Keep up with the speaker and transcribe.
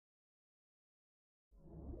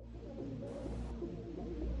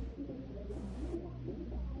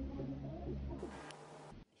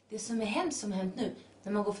Det som har hänt nu,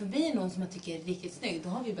 när man går förbi någon som man tycker är riktigt snygg, då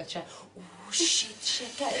har vi börjat säga, oh shit,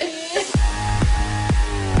 checka ut.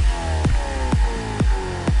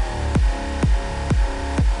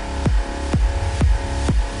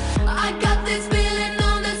 I got this feeling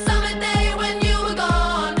on the summer day when you were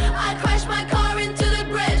gone. I crashed my car into the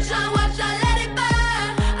bridge. I watched, I let it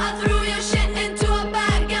burn. I threw your shit into a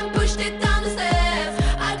bag and pushed it down the stairs.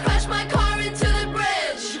 I crashed my car into the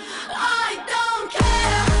bridge. I don't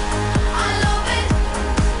care. I love it.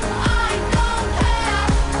 I don't care.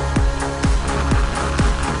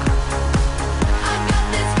 I got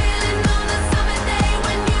this feeling on the summer day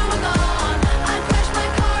when you were gone. I crashed my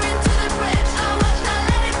car into the bridge. I watched, I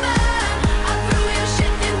let it burn. I threw your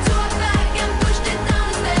shit into a bag and pushed it down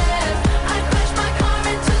the stairs. I crashed my car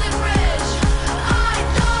into the bridge. I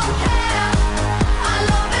don't care. I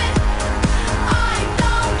love it. I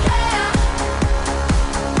don't care.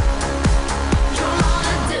 You're on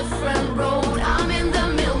a different road. I'm in the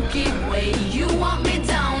Milky Way. You want me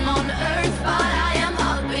down on Earth, but I am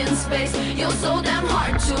up in space. You're so damn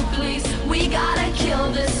hard to please. We gotta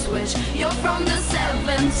kill this switch. You're from the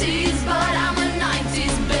 70s, but I'm a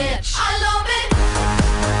 90s bitch. I love it.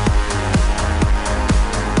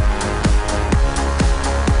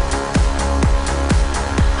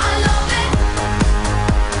 I love it.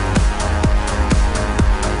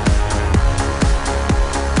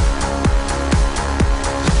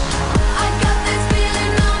 I got this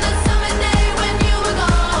feeling on the summer day when you were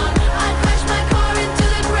gone. I crashed my car into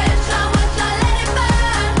the bridge. I watched, I let it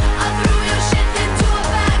burn. I threw your shit into a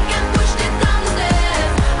bag and pushed it down the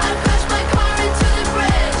stairs. I crashed my car into the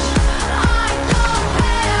bridge. I don't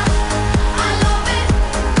care. I love it.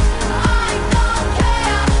 I don't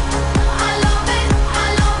care. I love it. I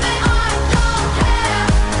love it. I don't care.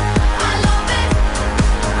 I love it.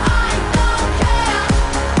 I don't care.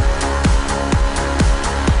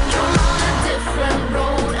 You're on a different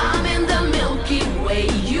road. I'm in the Milky Way.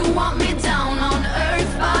 You want me down on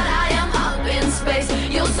Earth, but I am up in space.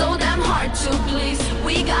 You're so damn hard to please.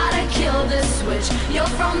 We gotta kill this switch.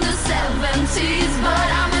 You're from the 70s,